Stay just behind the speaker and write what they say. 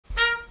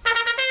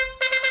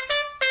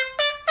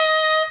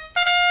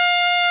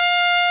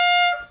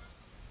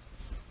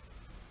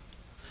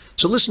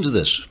So listen to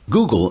this.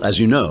 Google, as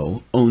you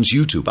know, owns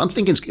YouTube. I'm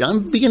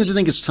beginning to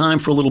think it's time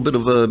for a little bit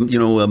of a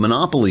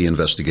monopoly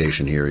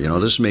investigation here.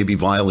 This may be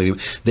violating.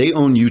 They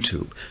own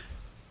YouTube.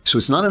 So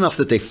it's not enough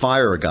that they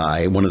fire a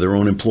guy, one of their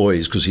own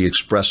employees, because he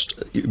expressed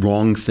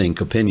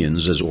wrong-think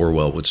opinions, as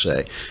Orwell would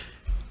say.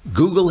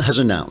 Google has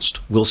announced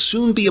will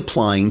soon be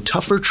applying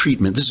tougher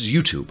treatment. This is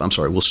YouTube. I'm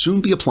sorry. Will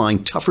soon be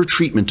applying tougher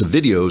treatment to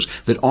videos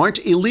that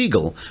aren't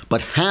illegal,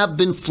 but have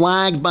been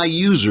flagged by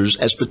users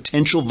as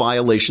potential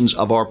violations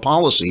of our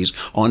policies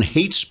on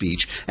hate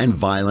speech and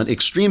violent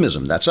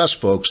extremism. That's us,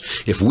 folks.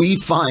 If we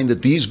find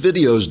that these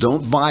videos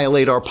don't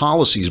violate our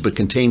policies, but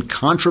contain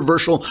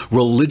controversial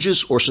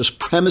religious or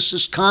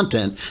supremacist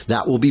content,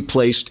 that will be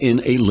placed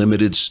in a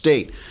limited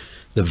state.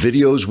 The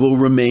videos will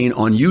remain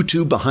on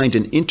YouTube behind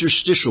an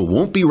interstitial,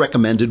 won't be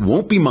recommended,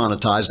 won't be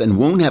monetized, and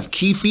won't have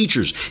key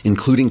features,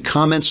 including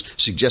comments,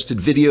 suggested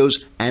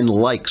videos, and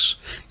likes.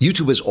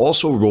 YouTube has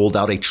also rolled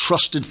out a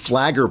trusted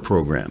flagger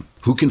program.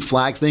 Who can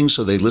flag things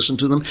so they listen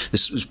to them?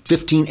 This is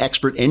 15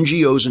 expert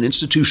NGOs and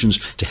institutions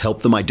to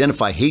help them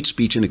identify hate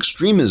speech and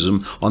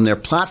extremism on their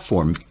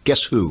platform.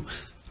 Guess who?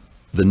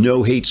 The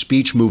No Hate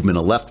Speech Movement,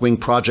 a left-wing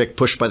project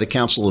pushed by the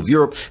Council of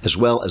Europe, as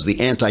well as the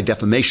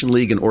Anti-Defamation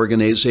League, an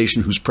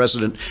organization whose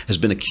president has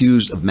been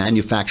accused of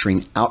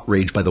manufacturing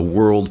outrage by the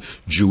World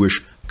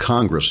Jewish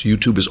Congress.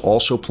 YouTube is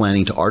also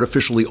planning to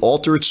artificially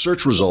alter its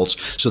search results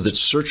so that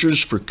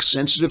searchers for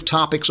sensitive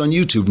topics on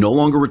YouTube no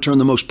longer return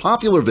the most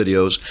popular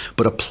videos,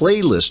 but a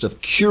playlist of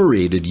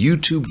curated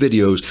YouTube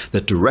videos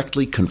that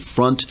directly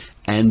confront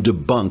and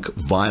debunk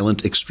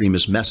violent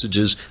extremist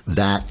messages.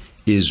 That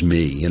is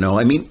me.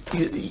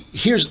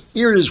 Here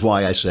is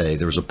why I say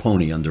there was a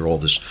pony under all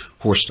this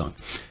horse dung.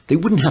 They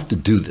wouldn't have to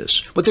do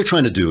this. What they're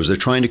trying to do is they're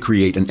trying to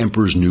create an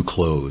emperor's new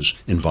clothes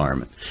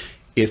environment.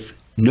 If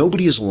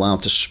nobody is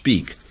allowed to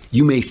speak,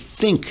 you may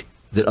think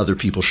that other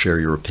people share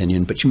your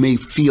opinion, but you may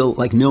feel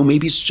like, no,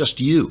 maybe it's just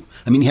you.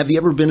 Have you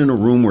ever been in a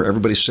room where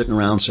everybody's sitting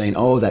around saying,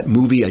 oh, that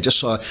movie, I just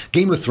saw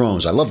Game of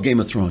Thrones. I love Game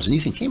of Thrones. And you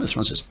think Game of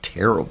Thrones is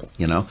terrible,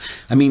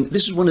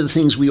 This is one of the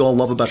things we all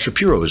love about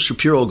Shapiro is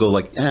Shapiro will go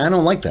like, I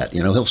don't like that.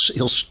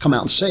 He'll come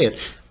out and say it.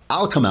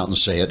 I'll come out and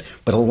say it,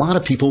 but a lot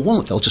of people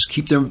won't. They'll just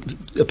keep their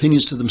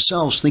opinions to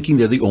themselves, thinking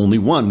they're the only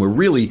one, where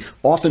really,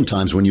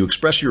 oftentimes, when you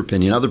express your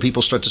opinion, other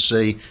people start to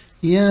say,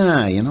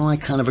 yeah, I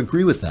kind of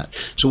agree with that.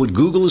 So what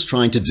Google is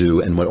trying to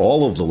do, and what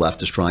all of the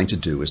left is trying to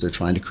do, is they're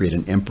trying to create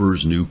an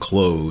emperor's new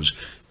clothes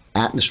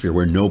atmosphere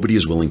where nobody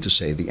is willing to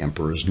say the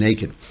emperor is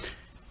naked.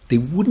 They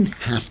wouldn't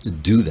have to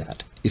do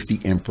that if the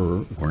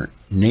emperor weren't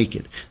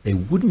naked. They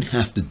wouldn't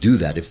have to do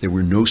that if there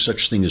were no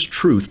such thing as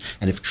truth,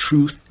 and if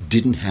truth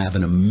didn't have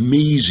an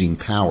amazing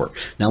power.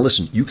 Now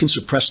listen, you can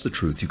suppress the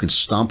truth. You can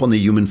stomp on the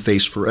human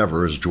face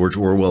forever, as George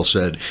Orwell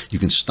said. You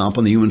can stomp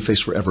on the human face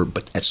forever,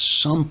 but at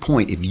some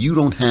point, if you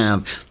don't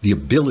have the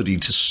ability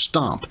to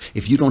stomp,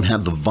 if you don't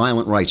have the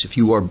violent rights, if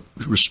you are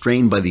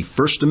restrained by the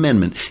First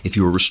Amendment, if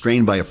you are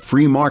restrained by a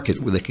free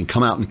market where they can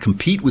come out and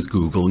compete with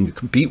Google and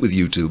compete with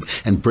YouTube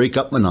and break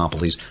up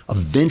monopolies,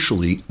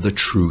 eventually the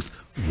truth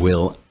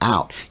will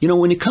out.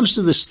 When it comes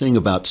to this thing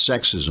about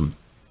sexism,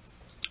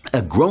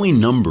 a growing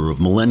number of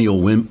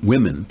millennial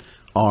women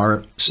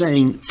are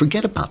saying,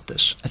 forget about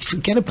this.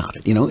 Forget about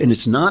it. And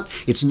it's not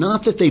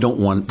that they don't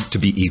want to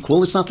be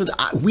equal. It's not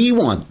that we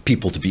want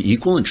people to be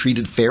equal and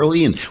treated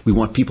fairly, and we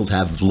want people to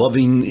have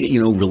loving,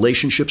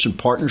 relationships and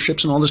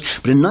partnerships and all this.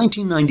 But in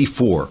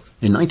 1994,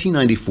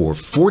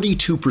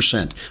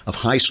 42% of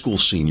high school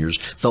seniors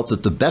felt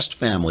that the best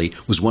family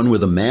was one where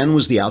the man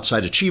was the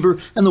outside achiever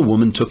and the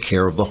woman took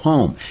care of the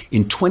home.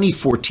 In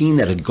 2014,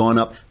 that had gone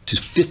up to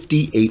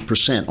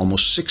 58%.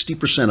 Almost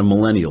 60% of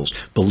millennials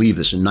believe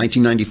this. In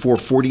 1994,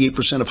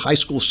 48% of high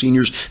school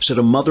seniors said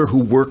a mother who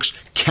works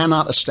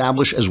cannot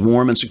establish as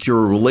warm and secure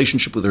a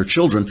relationship with her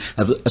children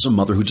as a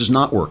mother who does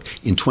not work.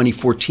 In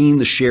 2014,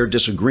 the share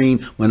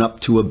disagreeing went up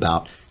to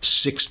about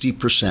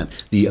 60%.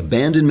 The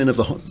abandonment of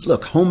the home.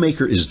 Look,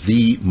 homemaker is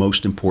the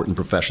most important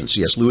profession.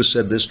 C.S. Lewis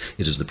said this.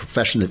 It is the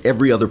profession that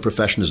every other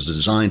profession is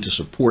designed to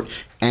support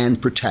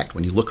and protect.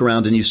 When you look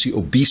around and you see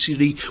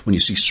obesity, when you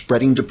see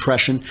spreading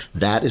depression,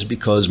 that is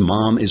because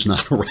mom is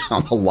not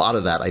around. A lot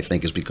of that, I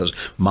think, is because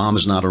mom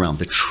is not around.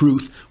 The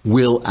truth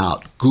will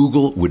out.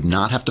 Google would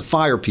not have to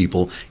fire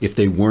people if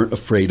they weren't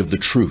afraid of the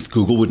truth.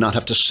 Google would not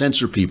have to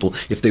censor people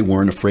if they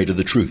weren't afraid of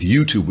the truth.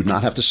 YouTube would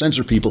not have to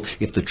censor people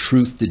if the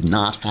truth did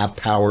not have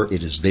power.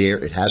 It is there.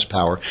 It has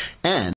power. And